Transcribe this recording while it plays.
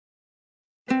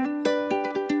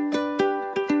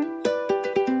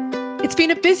It's been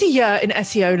a busy year in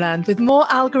SEO land with more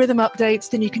algorithm updates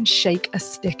than you can shake a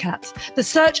stick at. The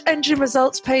search engine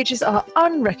results pages are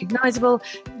unrecognizable,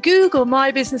 Google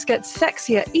My Business gets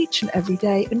sexier each and every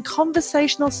day, and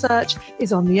conversational search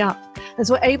is on the up, as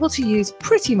we're able to use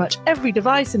pretty much every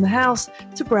device in the house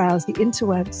to browse the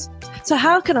interwebs. So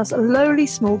how can us lowly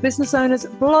small business owners,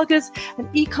 bloggers, and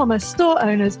e-commerce store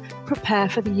owners prepare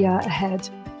for the year ahead?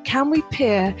 Can we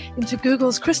peer into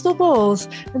Google's crystal balls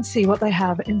and see what they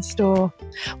have in store?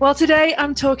 Well, today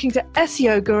I'm talking to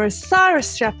SEO guru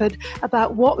Cyrus Shepard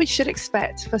about what we should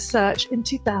expect for search in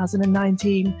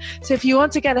 2019. So if you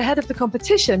want to get ahead of the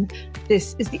competition,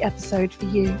 this is the episode for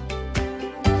you.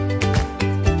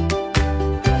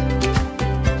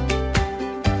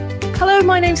 Hello,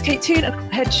 my name's Kate Toon and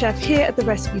I'm head chef here at the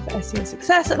Recipe for SEO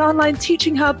Success, an online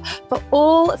teaching hub for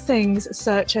all things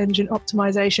search engine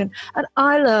optimization. And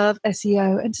I love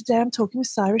SEO. And today I'm talking with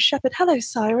Cyrus Shepard. Hello,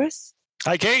 Cyrus.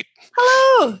 Hi, Kate.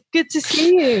 Hello. Good to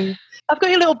see you. I've got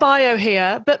your little bio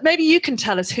here, but maybe you can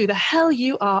tell us who the hell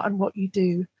you are and what you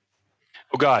do.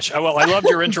 Oh, gosh. Well, I loved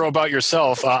your intro about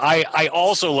yourself. I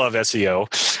also love SEO.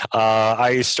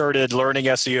 I started learning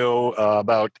SEO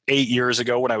about 8 years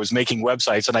ago when I was making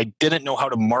websites, and I didn't know how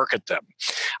to market them.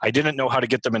 I didn't know how to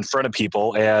get them in front of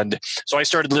people. And so I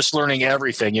started just learning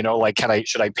everything, like,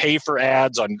 should I pay for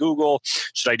ads on Google?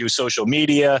 Should I do social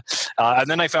media? And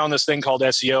then I found this thing called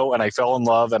SEO, and I fell in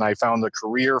love, and I found the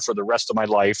career for the rest of my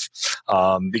life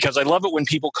because I love it when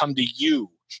people come to you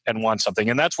and want something.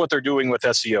 And that's what they're doing with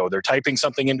SEO. They're typing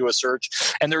something into a search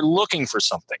and they're looking for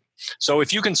something. So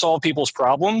if you can solve people's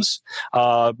problems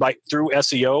through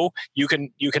SEO, you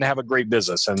can have a great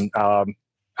business. And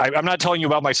I'm not telling you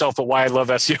about myself, but why I love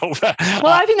SEO.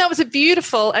 Well, I think that was a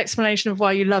beautiful explanation of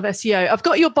why you love SEO. I've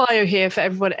got your bio here for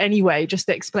everyone anyway, just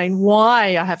to explain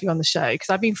why I have you on the show, because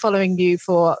I've been following you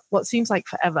for what seems like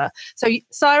forever. So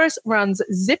Cyrus runs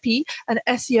Zippy, an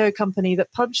SEO company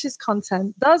that publishes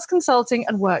content, does consulting,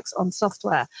 and works on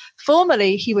software.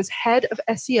 Formerly, he was head of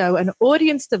SEO and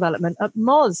audience development at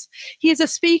Moz. He is a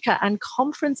speaker and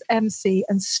conference MC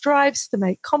and strives to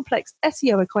make complex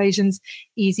SEO equations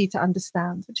easy to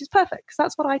understand, which is perfect because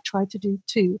that's what I try to do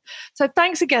too. So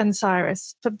thanks again,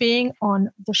 Cyrus, for being on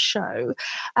the show.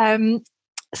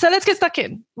 So let's get stuck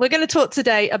in. We're going to talk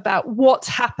today about what's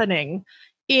happening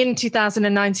in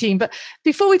 2019. But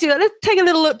before we do that, let's take a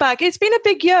little look back. It's been a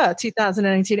big year,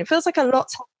 2018. It feels like a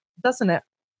lot's happened, doesn't it?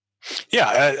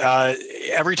 Yeah.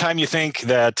 Every time you think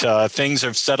that things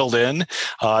have settled in,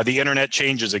 the internet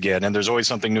changes again, and there's always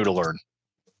something new to learn.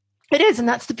 It is, and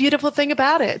that's the beautiful thing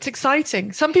about it. It's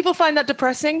exciting. Some people find that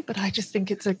depressing, but I just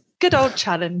think it's a good old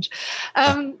challenge.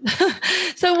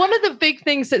 So one of the big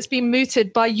things that's been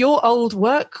mooted by your old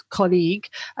work colleague,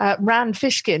 Rand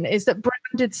Fishkin, is that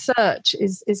branded search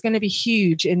is going to be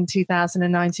huge in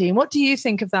 2019. What do you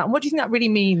think of that? And what do you think that really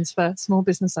means for small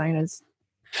business owners?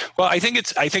 Well, I think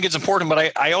it's important,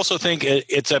 but I also think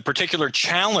it's a particular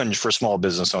challenge for small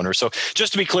business owners. So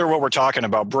just to be clear what we're talking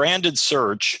about, branded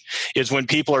search is when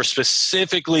people are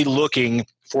specifically looking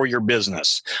for your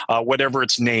business, whatever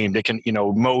it's named. It can,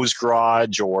 Moe's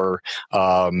Garage or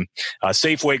a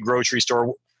Safeway grocery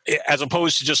store, as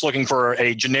opposed to just looking for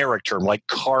a generic term like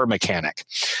car mechanic.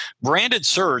 Branded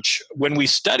search, when we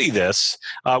study this,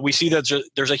 we see that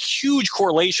there's a huge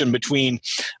correlation between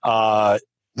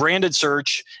branded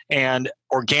search and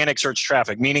organic search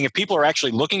traffic, meaning if people are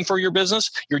actually looking for your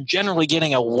business, you're generally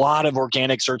getting a lot of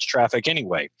organic search traffic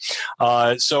anyway.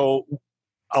 So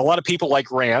a lot of people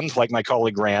like Rand, like my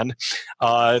colleague Rand,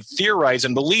 theorize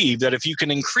and believe that if you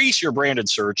can increase your branded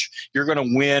search, you're going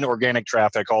to win organic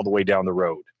traffic all the way down the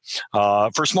road.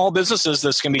 For small businesses,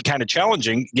 this can be kind of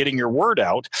challenging getting your word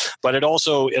out, but it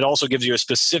also gives you a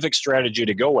specific strategy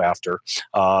to go after,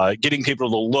 getting people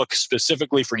to look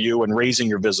specifically for you and raising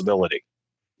your visibility.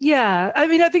 Yeah, I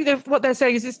mean, I think that what they're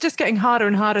saying is it's just getting harder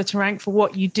and harder to rank for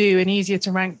what you do and easier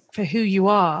to rank for who you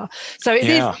are. So it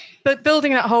is, but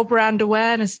building that whole brand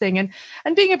awareness thing and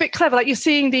being a bit clever, like you're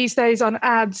seeing these days on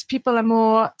ads, people are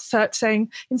more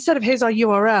saying, instead of here's our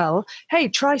URL, hey,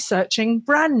 try searching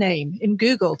brand name in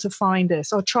Google to find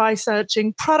us, or try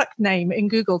searching product name in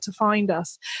Google to find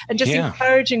us, and just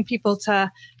encouraging people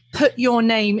to put your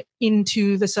name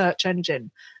into the search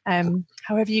engine,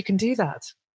 however you can do that.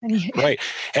 Right.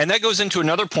 And that goes into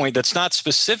another point that's not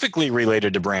specifically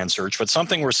related to brand search, but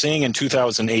something we're seeing in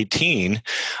 2018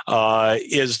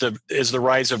 is the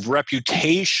rise of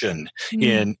reputation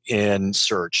in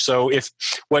search. So if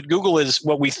what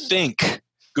we think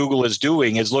Google is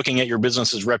doing is looking at your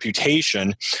business's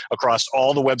reputation across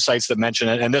all the websites that mention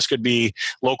it. And this could be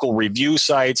local review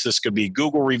sites, this could be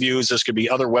Google reviews, this could be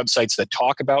other websites that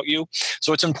talk about you.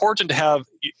 So it's important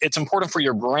for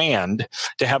your brand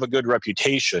to have a good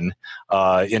reputation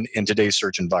in today's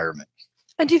search environment.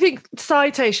 And do you think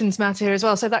citations matter here as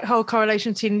well? So that whole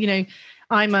correlation between,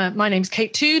 my name's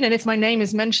Kate Toon, and if my name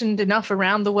is mentioned enough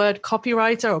around the word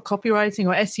copywriter or copywriting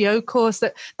or SEO course,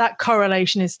 that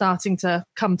correlation is starting to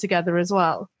come together as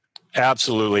well.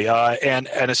 Absolutely, and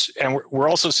we're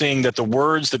also seeing that the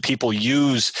words that people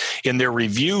use in their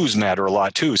reviews matter a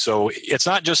lot too. So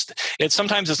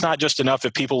sometimes it's not just enough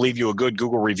if people leave you a good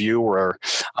Google review or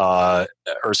a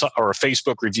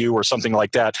Facebook review or something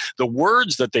like that. The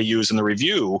words that they use in the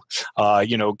review,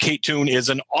 Kate Toon is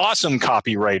an awesome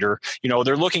copywriter.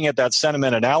 They're looking at that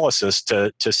sentiment analysis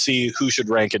to see who should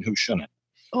rank and who shouldn't.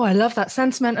 Oh, I love that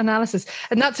sentiment analysis.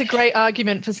 And that's a great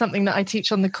argument for something that I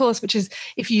teach on the course, which is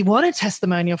if you want a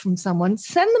testimonial from someone,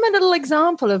 send them a little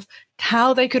example of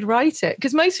how they could write it.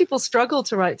 Because most people struggle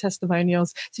to write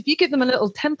testimonials. So if you give them a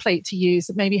little template to use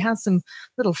that maybe has some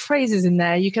little phrases in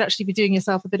there, you could actually be doing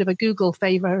yourself a bit of a Google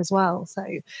favor as well. So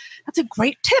that's a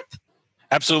great tip.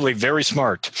 Absolutely. Very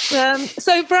smart.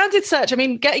 So branded search,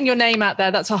 getting your name out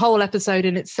there, that's a whole episode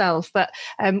in itself. But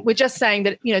we're just saying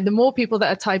that, the more people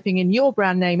that are typing in your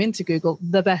brand name into Google,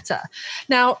 the better.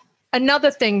 Now,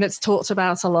 another thing that's talked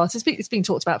about a lot, it's been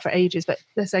talked about for ages, but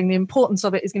they're saying the importance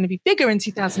of it is going to be bigger in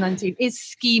 2019, is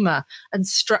schema and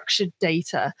structured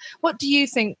data. What do you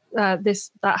think that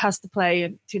has to play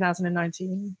in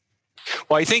 2019?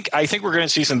 Well, I think we're going to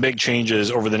see some big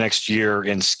changes over the next year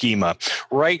in schema.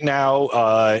 Right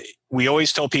now, we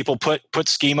always tell people put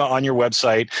schema on your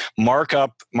website, mark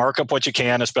up what you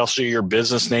can, especially your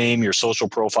business name, your social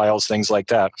profiles, things like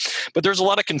that. But there's a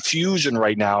lot of confusion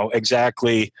right now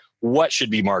exactly what should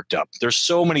be marked up. There's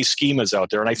so many schemas out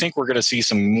there, and I think we're going to see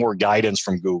some more guidance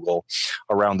from Google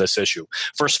around this issue.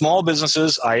 For small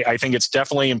businesses, I think it's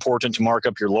definitely important to mark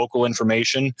up your local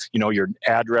information, your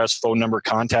address, phone number,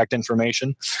 contact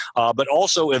information. But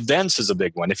also events is a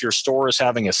big one. If your store is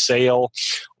having a sale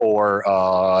or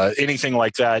anything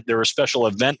like that, there is special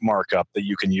event markup that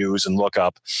you can use and look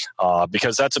up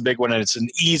because that's a big one, and it's an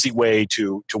easy way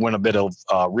to win a bit of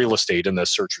real estate in the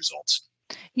search results.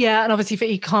 Yeah, and obviously for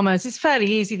e-commerce, it's fairly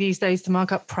easy these days to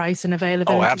mark up price and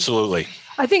availability. Oh, absolutely.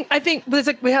 I think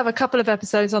we have a couple of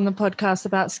episodes on the podcast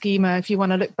about schema. If you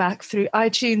want to look back through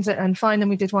iTunes and find them,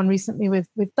 we did one recently with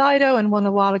Dido and one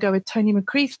a while ago with Tony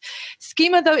McCreath.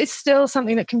 Schema, though, is still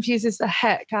something that confuses the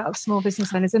heck out of small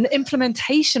business owners, and the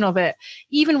implementation of it,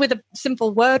 even with a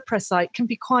simple WordPress site, can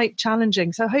be quite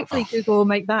challenging. So hopefully Google will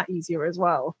make that easier as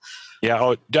well.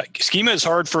 Yeah, schema is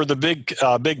hard for the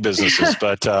big businesses,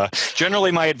 but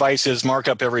generally my advice is mark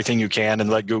up everything you can and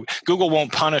let Google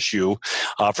won't punish you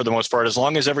for the most part as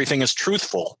long as everything is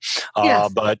truthful.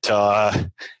 Yes. But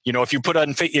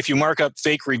if you mark up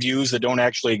fake reviews that don't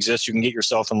actually exist, you can get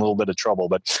yourself in a little bit of trouble.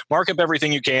 But mark up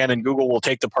everything you can, and Google will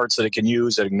take the parts that it can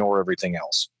use and ignore everything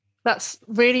else. That's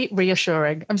really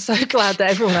reassuring. I'm so glad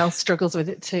that everyone else struggles with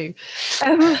it too.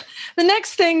 The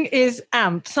next thing is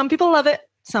AMP. Some people love it.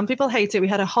 Some people hate it. We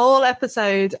had a whole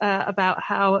episode about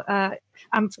how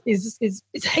AMP is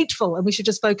hateful and we should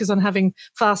just focus on having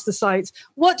faster sites.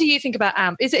 What do you think about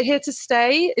AMP? Is it here to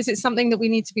stay? Is it something that we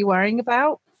need to be worrying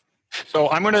about? So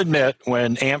I'm going to admit,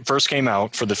 when AMP first came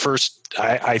out, for the first,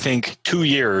 I think, 2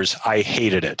 years, I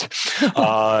hated it.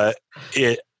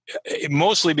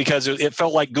 Mostly because it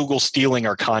felt like Google stealing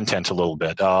our content a little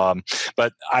bit.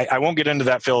 But I won't get into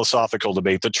that philosophical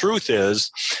debate. The truth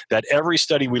is that every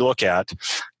study we look at,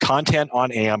 content on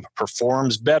AMP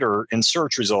performs better in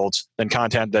search results than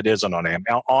content that isn't on AMP.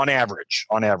 On average.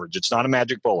 It's not a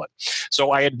magic bullet.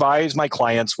 So I advise my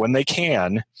clients when they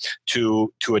can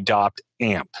to adopt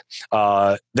AMP.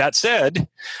 That said,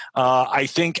 I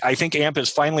think AMP is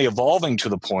finally evolving to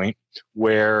the point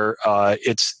where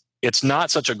it's not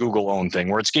such a Google-owned thing,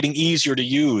 where it's getting easier to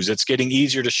use. It's getting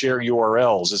easier to share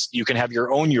URLs. You can have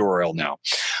your own URL now.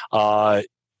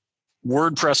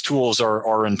 WordPress tools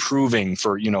are improving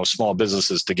for small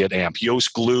businesses to get AMP.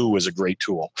 Yoast Glue is a great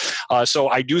tool. So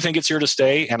I do think it's here to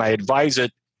stay, and I advise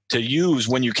it to use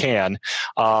when you can.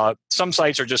 Some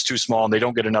sites are just too small and they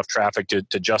don't get enough traffic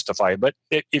to justify it. But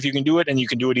if you can do it and you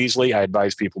can do it easily, I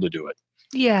advise people to do it.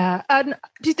 Yeah. And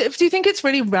do you think it's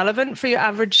really relevant for your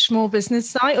average small business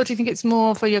site, or do you think it's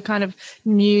more for your kind of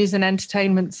news and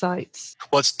entertainment sites?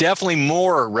 Well, it's definitely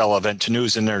more relevant to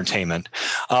news and entertainment.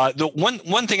 The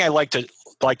one thing I like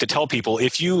to tell people,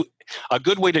 a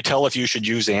good way to tell if you should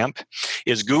use AMP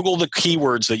is Google the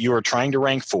keywords that you are trying to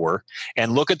rank for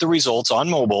and look at the results on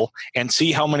mobile and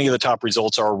see how many of the top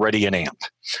results are already in AMP.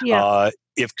 Yeah.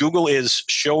 If Google is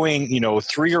showing,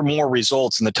 3 or more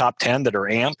results in the top 10 that are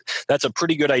AMP, that's a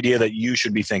pretty good idea that you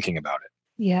should be thinking about it.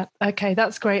 Yeah. Okay.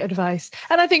 That's great advice.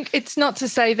 And I think it's not to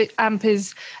say that AMP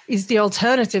is the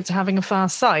alternative to having a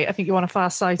fast site. I think you want a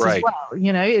fast site as well.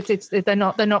 They're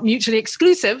not mutually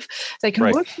exclusive. They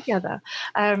can work together.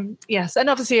 Yes. And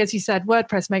obviously, as you said,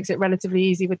 WordPress makes it relatively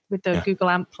easy with the Google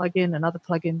AMP plugin and other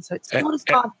plugins. So it's not as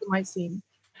hard as it might seem.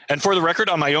 And for the record,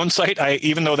 on my own site,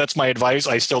 even though that's my advice,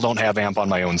 I still don't have AMP on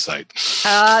my own site.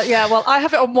 Well, I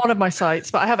have it on one of my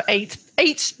sites, but I have eight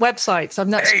websites.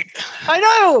 I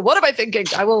know. What am I thinking?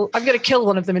 I'm going to kill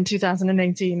one of them in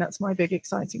 2018. That's my big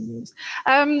exciting news.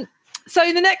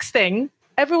 So the next thing,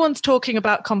 everyone's talking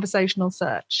about conversational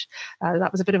search.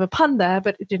 That was a bit of a pun there,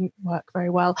 but it didn't work very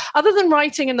well. Other than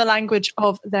writing in the language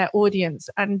of their audience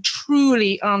and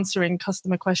truly answering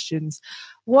customer questions,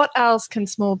 what else can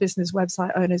small business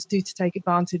website owners do to take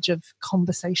advantage of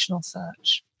conversational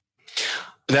search?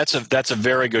 That's a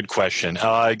very good question.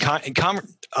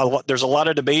 There's a lot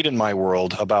of debate in my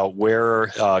world about where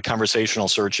conversational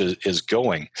search is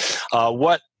going.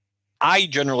 What I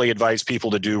generally advise people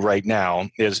to do right now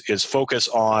is focus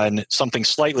on something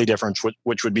slightly different,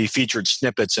 which would be featured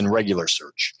snippets in regular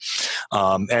search.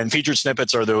 And featured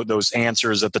snippets are those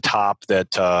answers at the top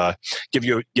that give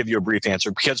you a brief answer.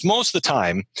 Because most of the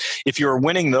time, if you're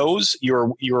winning those,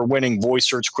 you're winning voice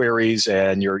search queries,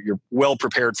 and you're well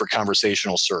prepared for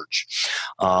conversational search.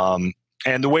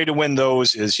 And the way to win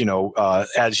those is,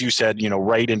 as you said,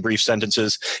 write in brief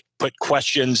sentences, put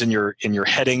questions in your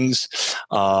headings,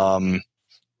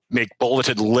 make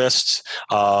bulleted lists,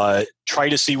 try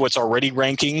to see what's already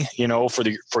ranking,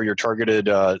 for your targeted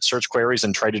search queries,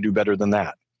 and try to do better than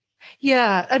that.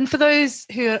 Yeah, and for those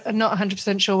who are not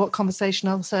 100% sure what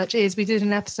conversational search is, we did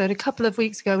an episode a couple of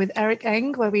weeks ago with Eric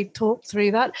Eng where we talked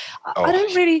through that. I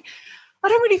don't really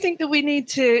think that we need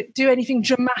to do anything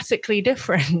dramatically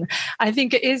different. I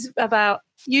think it is about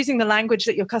using the language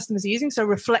that your customers are using. So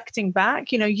reflecting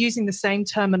back, using the same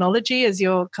terminology as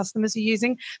your customers are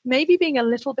using, maybe being a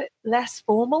little bit less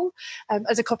formal.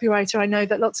 As a copywriter, I know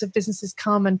that lots of businesses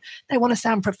come and they want to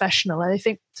sound professional. And they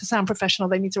think to sound professional,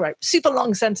 they need to write super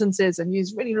long sentences and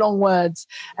use really long words,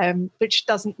 which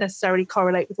doesn't necessarily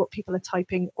correlate with what people are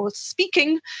typing or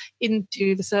speaking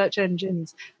into the search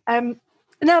engines.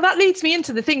 Now, that leads me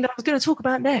into the thing that I was going to talk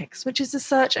about next, which is the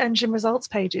search engine results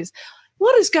pages.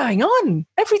 What is going on?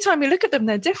 Every time you look at them,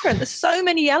 they're different. There's so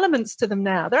many elements to them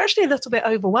now. They're actually a little bit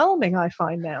overwhelming, I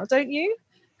find now, don't you?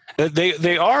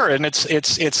 They are, and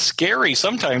it's scary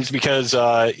sometimes because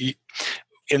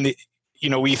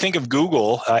we think of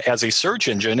Google as a search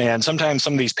engine, and sometimes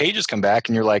some of these pages come back,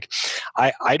 and you're like,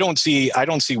 I don't see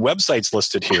websites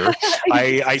listed here.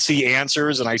 I see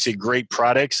answers, and I see great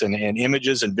products and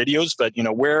images and videos, but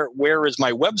where is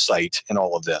my website in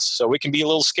all of this? So it can be a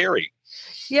little scary.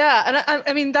 Yeah, and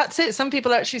I mean, that's it. Some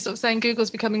people are actually sort of saying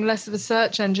Google's becoming less of a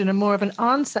search engine and more of an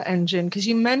answer engine, because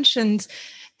you mentioned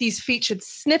these featured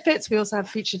snippets. We also have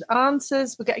featured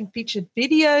answers. We're getting featured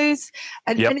videos.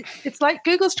 And it's like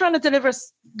Google's trying to deliver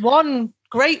us one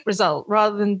great result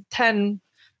rather than 10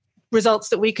 results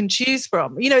that we can choose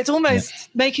from. It's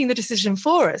almost making the decision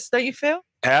for us, don't you feel?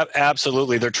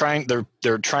 Absolutely. They're trying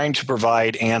to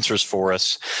provide answers for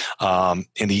us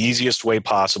in the easiest way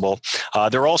possible.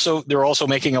 They're also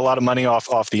making a lot of money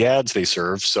off the ads they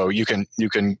serve. So you can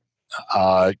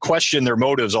question their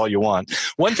motives all you want.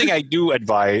 One thing I do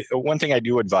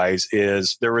advise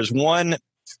is there is one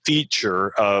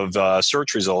feature of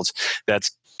search results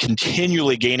that's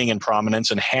continually gaining in prominence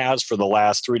and has for the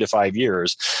last 3 to 5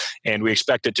 years, and we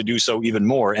expect it to do so even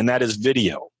more, and that is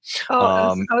video.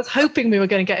 I was hoping we were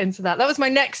going to get into that. That was my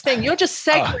next thing. You're just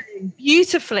segueing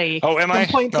beautifully. Oh, am I?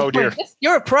 Oh, dear.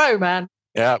 You're a pro, man.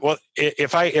 Yeah. Well,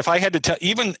 if I had to tell,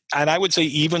 and I would say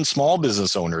even small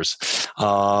business owners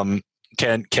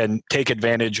can take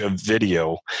advantage of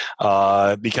video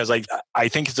because I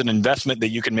think it's an investment that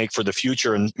you can make for the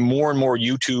future, and more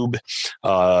YouTube.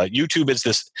 YouTube is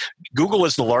this. Google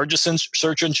is the largest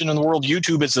search engine in the world.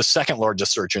 YouTube is the second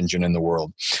largest search engine in the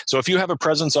world. So if you have a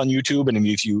presence on YouTube and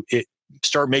if you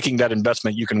start making that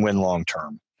investment, you can win long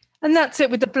term. And that's it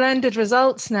with the blended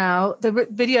results now. The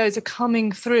videos are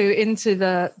coming through into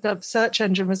the search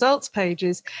engine results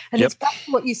pages. And it's back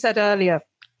to what you said earlier.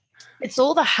 It's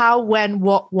all the how, when,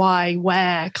 what, why,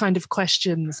 where kind of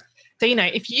questions. So,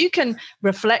 if you can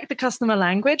reflect the customer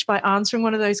language by answering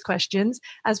one of those questions,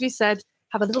 as we said,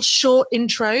 have a little short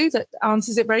intro that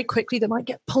answers it very quickly, that might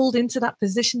get pulled into that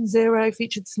position 0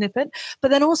 featured snippet,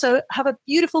 but then also have a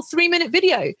beautiful 3-minute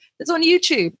video that's on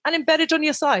YouTube and embedded on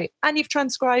your site, and you've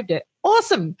transcribed it.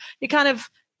 Awesome. You're kind of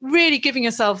really giving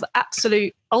yourself the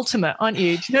absolute ultimate, aren't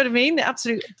you? Do you know what I mean? The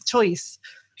absolute choice.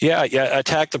 Yeah.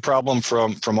 Attack the problem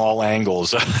from all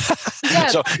angles. Yeah.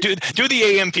 So do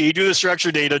the AMP, do the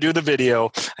structured data, do the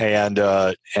video, and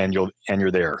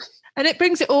you're there. And it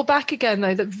brings it all back again,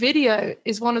 though, that video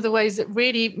is one of the ways that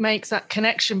really makes that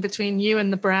connection between you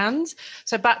and the brand.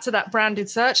 So back to that branded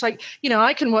search, like,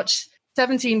 I can watch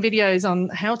 17 videos on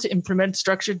how to implement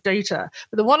structured data,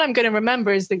 but the one I'm going to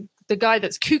remember is the guy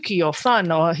that's kooky or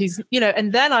fun, or he's,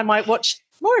 and then I might watch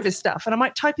more of his stuff and I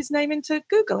might type his name into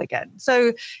Google again.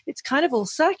 So it's kind of all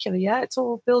circular. Yeah. It's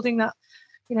all building that,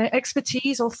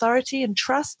 expertise, authority, and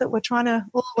trust that we're trying to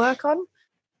all work on.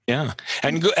 Yeah,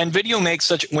 and video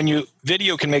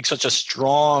video can make such a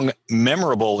strong,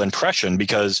 memorable impression,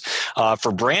 because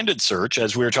for branded search,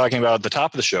 as we were talking about at the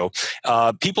top of the show,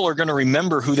 people are going to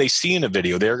remember who they see in a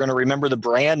video. They're going to remember the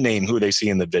brand name who they see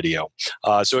in the video.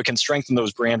 So it can strengthen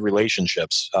those brand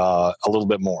relationships a little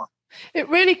bit more. It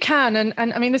really can. And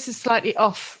I mean, this is slightly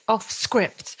off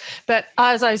script, but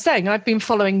as I was saying, I've been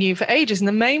following you for ages, and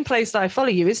the main place that I follow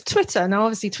you is Twitter. Now,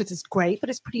 obviously, Twitter's great, but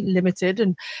it's pretty limited.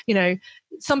 And,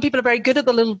 some people are very good at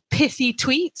the little pithy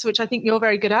tweets, which I think you're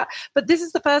very good at. But this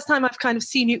is the first time I've kind of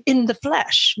seen you in the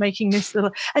flesh making this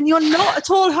little, and you're not at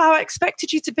all how I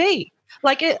expected you to be.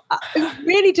 Like it's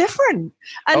really different.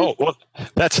 And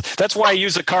that's why I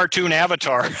use a cartoon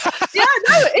avatar. Yeah,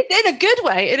 no, in a good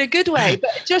way. But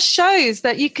it just shows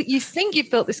that you think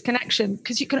you've built this connection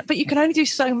but you can only do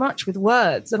so much with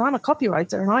words. And I'm a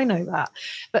copywriter, and I know that.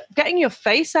 But getting your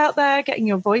face out there, getting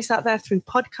your voice out there through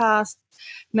podcasts,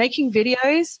 making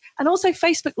videos, and also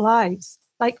Facebook Lives.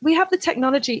 Like, we have the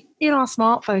technology in our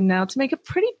smartphone now to make a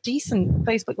pretty decent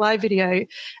Facebook Live video,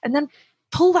 and then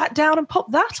pull that down and pop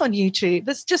that on YouTube.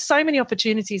 There's just so many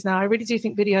opportunities now. I really do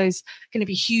think video is going to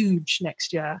be huge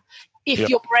next year, if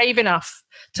you're brave enough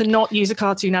to not use a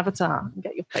cartoon avatar and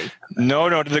get your face.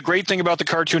 No. The great thing about the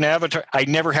cartoon avatar, I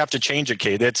never have to change it,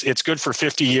 Kate. It's good for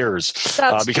 50 years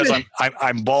because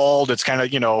I'm bald. It's kind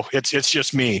of, it's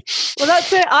just me. Well,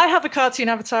 that's it. I have a cartoon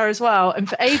avatar as well. And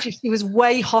for ages, she was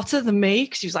way hotter than me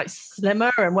because she was like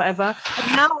slimmer and whatever.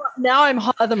 And now I'm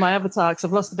hotter than my avatar because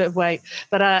I've lost a bit of weight.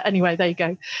 But anyway, there you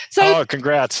go. So,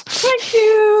 congrats. Thank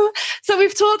you. So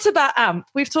we've talked about AMP.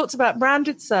 We've talked about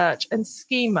branded search and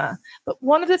Schema. But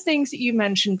one of the things that you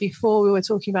mentioned before we were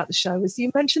talking about the show was you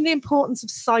mentioned the importance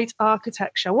of site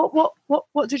architecture. What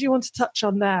did you want to touch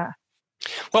on there?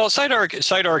 Well, site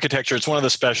architecture, it's one of the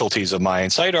specialties of mine.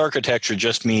 Site architecture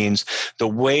just means the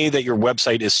way that your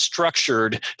website is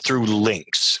structured through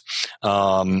links.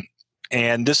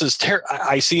 And this is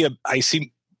I see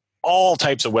all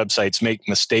types of websites make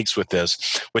mistakes with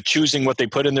this, with choosing what they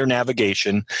put in their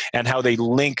navigation and how they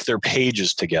link their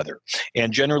pages together.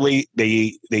 And generally,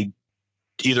 they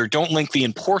either don't link the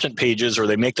important pages, or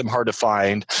they make them hard to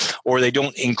find, or they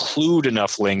don't include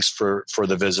enough links for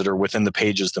the visitor within the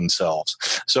pages themselves.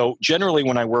 So generally,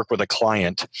 when I work with a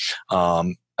client,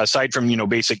 aside from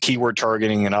basic keyword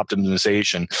targeting and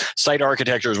optimization, site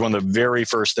architecture is one of the very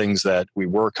first things that we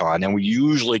work on, and we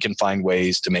usually can find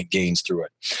ways to make gains through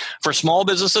it. For small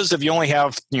businesses, if you only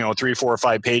have 3, 4, or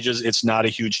 5 pages, it's not a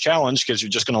huge challenge because you're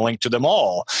just going to link to them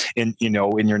all in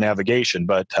your navigation.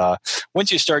 But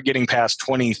once you start getting past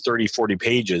 20, 30, 40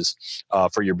 pages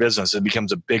for your business, it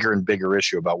becomes a bigger and bigger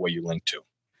issue about what you link to.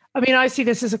 I mean, I see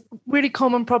this as a really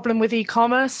common problem with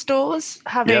e-commerce stores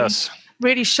having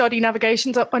really shoddy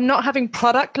navigations and not having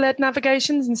product-led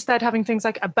navigations, instead having things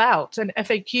like about and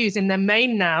FAQs in their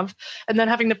main nav, and then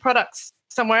having the products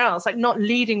somewhere else, like not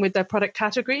leading with their product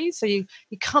categories. So you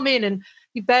come in and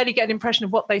you barely get an impression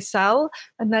of what they sell,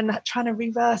 and then trying to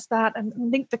reverse that and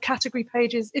link the category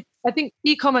pages. I think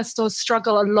e-commerce stores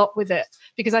struggle a lot with it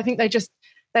because I think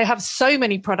they have so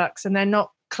many products and they're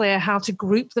not clear how to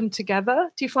group them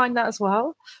together. Do you find that as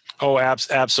well? Oh,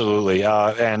 absolutely.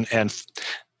 And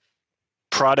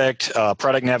product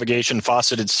navigation,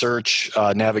 faceted search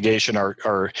navigation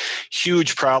are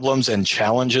huge problems and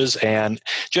challenges. And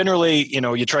generally,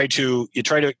 you try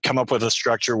to come up with a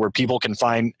structure where people can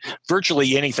find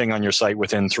virtually anything on your site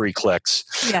within 3 clicks.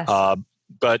 Yes.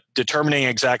 But determining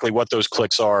exactly what those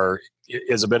clicks are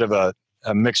is a bit of a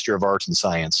mixture of art and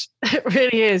science. It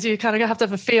really is. You kind of have to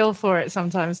have a feel for it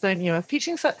sometimes, don't you? If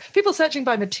people searching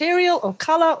by material or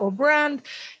color or brand,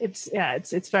 it's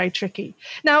very tricky.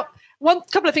 Now,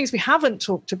 couple of things we haven't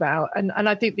talked about, and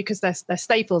I think because they're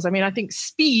staples. I mean, I think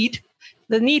speed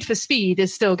the need for speed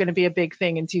is still going to be a big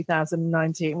thing in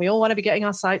 2019. We all want to be getting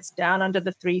our sites down under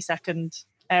the 3-second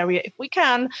area if we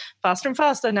can, faster and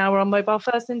faster. Now we're on mobile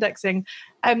first indexing.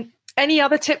 Any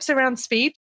other tips around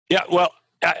speed? Yeah, well,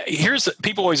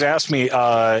 people always ask me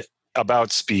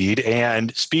about speed,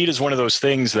 and speed is one of those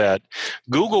things that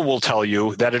Google will tell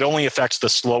you that it only affects the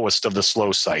slowest of the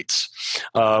slow sites,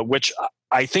 which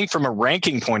I think from a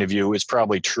ranking point of view is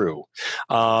probably true.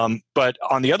 But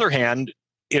on the other hand,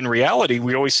 in reality,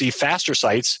 we always see faster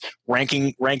sites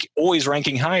always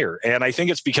ranking higher. And I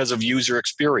think it's because of user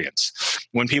experience.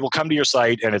 When people come to your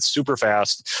site and it's super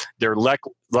fast, they're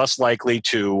less likely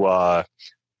to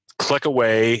click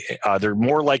away. They're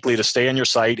more likely to stay on your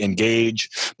site, engage,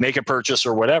 make a purchase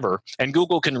or whatever. And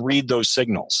Google can read those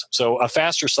signals. So a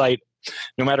faster site,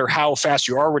 no matter how fast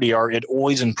you already are, it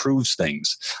always improves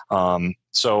things.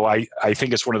 So I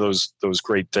think it's one of those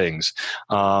great things.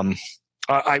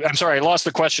 I'm sorry, I lost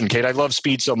the question, Kate. I love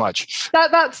speed so much.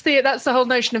 That's the whole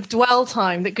notion of dwell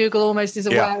time, that Google almost is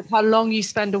aware of how long you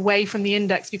spend away from the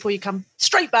index before you come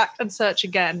straight back and search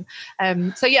again.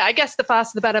 So yeah, I guess the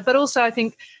faster the better. But also I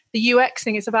think the UX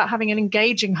thing is about having an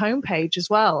engaging homepage as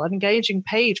well, an engaging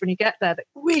page when you get there that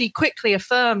really quickly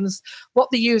affirms what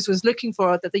the user was looking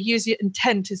for, that the user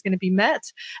intent is going to be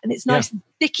met. And it's nice and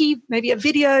sticky, maybe a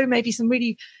video, maybe some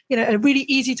really, a really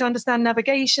easy to understand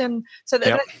navigation so that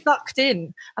they're sucked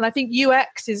in. And I think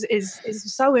UX is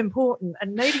so important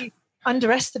and maybe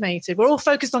underestimated. We're all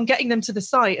focused on getting them to the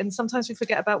site, and sometimes we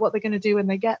forget about what they're going to do when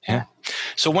they get there.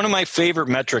 So one of my favorite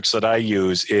metrics that I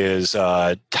use is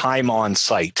time on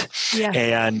site.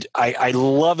 And I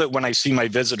love it when I see my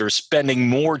visitors spending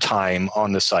more time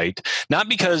on the site, not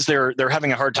because they're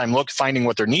having a hard time finding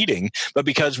what they're needing, but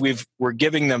because we're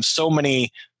giving them so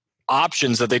many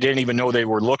options that they didn't even know they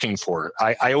were looking for.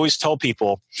 I always tell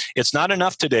people it's not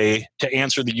enough today to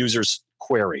answer the user's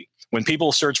query. When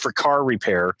people search for car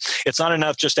repair, it's not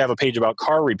enough just to have a page about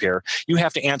car repair. You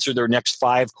have to answer their next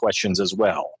 5 questions as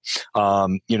well.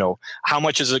 How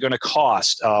much is it going to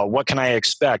cost? What can I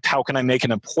expect? How can I make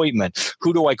an appointment?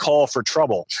 Who do I call for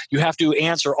trouble? You have to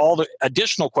answer all the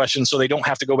additional questions so they don't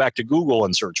have to go back to Google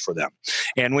and search for them.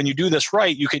 And when you do this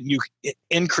right, you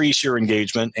increase your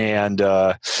engagement, and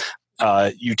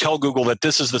you tell Google that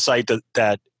this is the site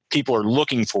that people are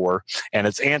looking for, and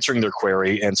it's answering their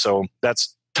query. And so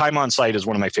time on site is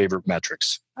one of my favorite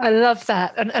metrics. I love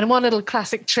that. And one little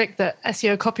classic trick that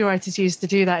SEO copywriters use to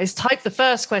do that is type the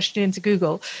first question into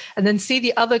Google and then see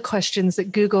the other questions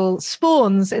that Google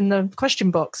spawns in the question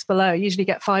box below. You usually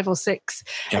get 5 or 6.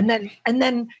 And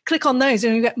then click on those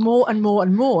and you get more and more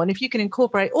and more. And if you can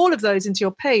incorporate all of those into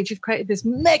your page, you've created this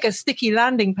mega sticky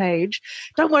landing page.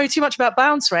 Don't worry too much about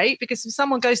bounce rate, because if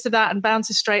someone goes to that and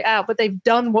bounces straight out, but they've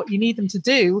done what you need them to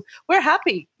do, we're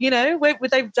happy.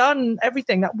 They've done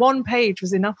everything. That one page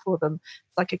was enough for them.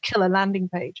 Like a killer landing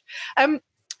page.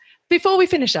 Before we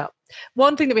finish up,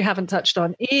 one thing that we haven't touched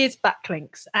on is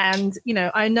backlinks. And,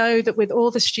 I know that with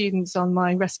all the students on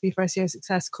my Recipe for SEO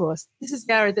Success course, this is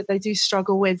the area that they do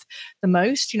struggle with the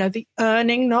most, the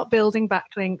earning, not building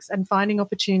backlinks and finding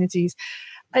opportunities.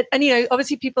 And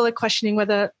obviously people are questioning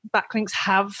whether backlinks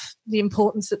have the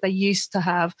importance that they used to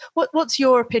have. What's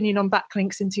your opinion on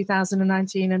backlinks in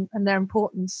 2019 and their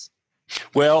importance?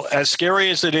 Well, as scary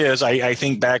as it is, I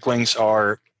think backlinks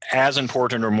are as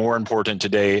important or more important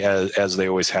today as they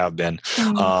always have been.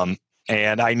 Mm-hmm.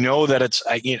 And I know that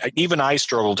even I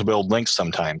struggle to build links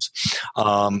sometimes.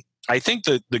 I think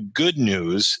that the good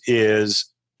news is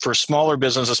for smaller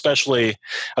business, especially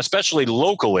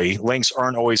locally, links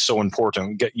aren't always so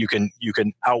important. You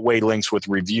can outweigh links with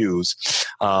reviews,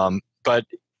 but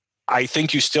I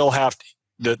think you still have to.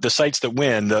 The sites that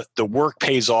win, the work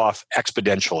pays off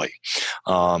exponentially.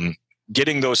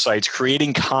 Getting those sites,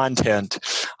 creating content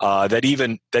that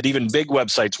even big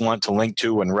websites want to link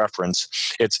to and reference.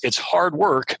 It's hard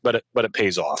work, but it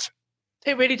pays off.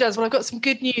 It really does. Well, I've got some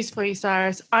good news for you,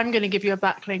 Cyrus. I'm going to give you a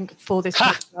backlink for this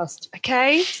podcast.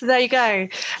 Okay, so there you go.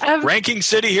 Ranking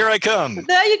City, here I come.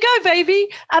 There you go, baby.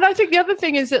 And I think the other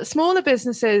thing is that smaller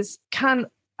businesses can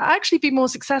actually be more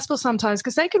successful sometimes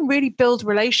because they can really build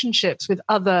relationships with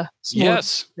other small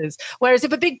businesses. Whereas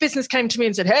if a big business came to me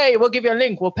and said, hey, we'll give you a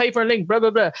link, we'll pay for a link, blah,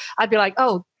 blah, blah, I'd be like,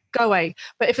 oh, go away.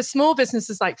 But if a small business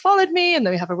has followed me and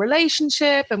then we have a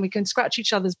relationship and we can scratch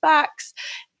each other's backs,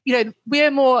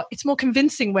 it's more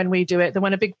convincing when we do it than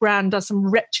when a big brand does some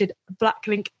wretched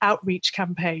backlink outreach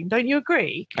campaign. Don't you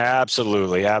agree?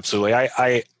 Absolutely.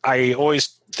 I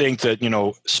always think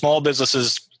that, small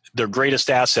businesses, their greatest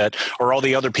asset are all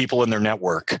the other people in their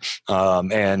network,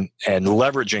 and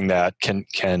leveraging that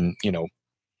can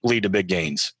lead to big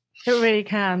gains. It really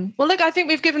can. Well, look, I think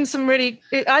we've given some really,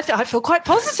 I feel quite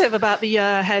positive about the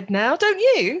year ahead now, don't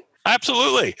you?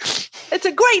 Absolutely. It's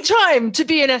a great time to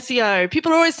be in SEO.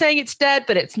 People are always saying it's dead,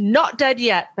 but it's not dead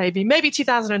yet, baby. Maybe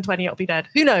 2020 it'll be dead.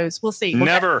 Who knows? We'll see.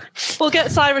 We'll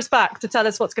get Cyrus back to tell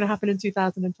us what's going to happen in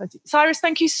 2020. Cyrus,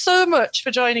 thank you so much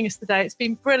for joining us today. It's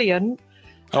been brilliant.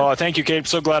 Oh, thank you, Kate.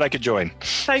 So glad I could join.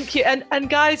 Thank you. And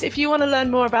guys, if you want to learn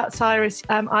more about Cyrus,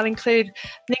 I'll include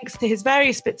links to his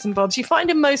various bits and bobs. You find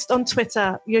him most on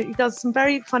Twitter. He does some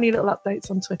very funny little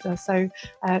updates on Twitter. So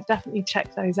definitely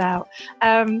check those out.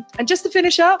 And just to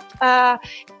finish up,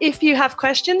 if you have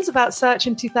questions about search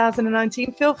in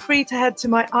 2019, feel free to head to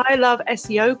my I Love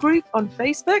SEO group on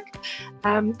Facebook.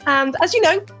 And as you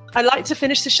know, I like to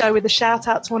finish the show with a shout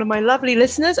out to one of my lovely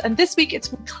listeners. And this week it's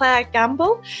from Claire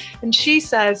Gamble. And she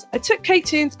says, I took Kate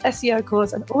Toon's SEO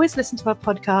course and always listen to her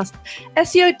podcast.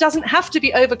 SEO doesn't have to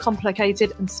be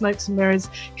overcomplicated and smokes and mirrors.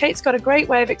 Kate's got a great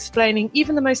way of explaining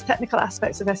even the most technical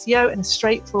aspects of SEO in a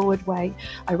straightforward way.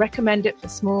 I recommend it for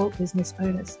small business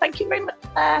owners. Thank you very much,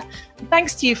 Claire. And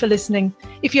thanks to you for listening.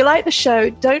 If you like the show,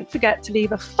 don't forget to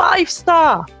leave a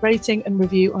 5-star rating and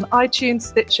review on iTunes,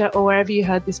 Stitcher, or wherever you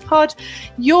heard this pod.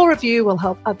 Your review will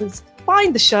help others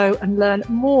find the show and learn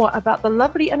more about the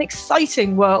lovely and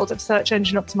exciting world of search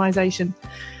engine optimization.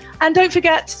 And don't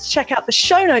forget to check out the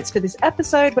show notes for this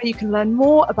episode where you can learn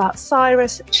more about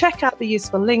Cyrus, check out the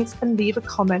useful links, and leave a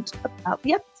comment about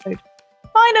the episode.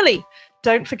 Finally,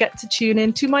 don't forget to tune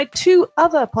in to my 2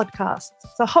 other podcasts.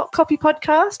 The Hot Copy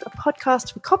Podcast, a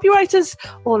podcast for copywriters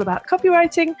all about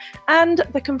copywriting, and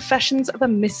The Confessions of a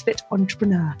Misfit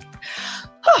Entrepreneur.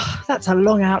 Oh, that's a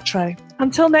long outro.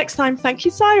 Until next time, thank you,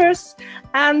 Cyrus,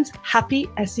 and happy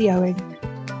SEOing.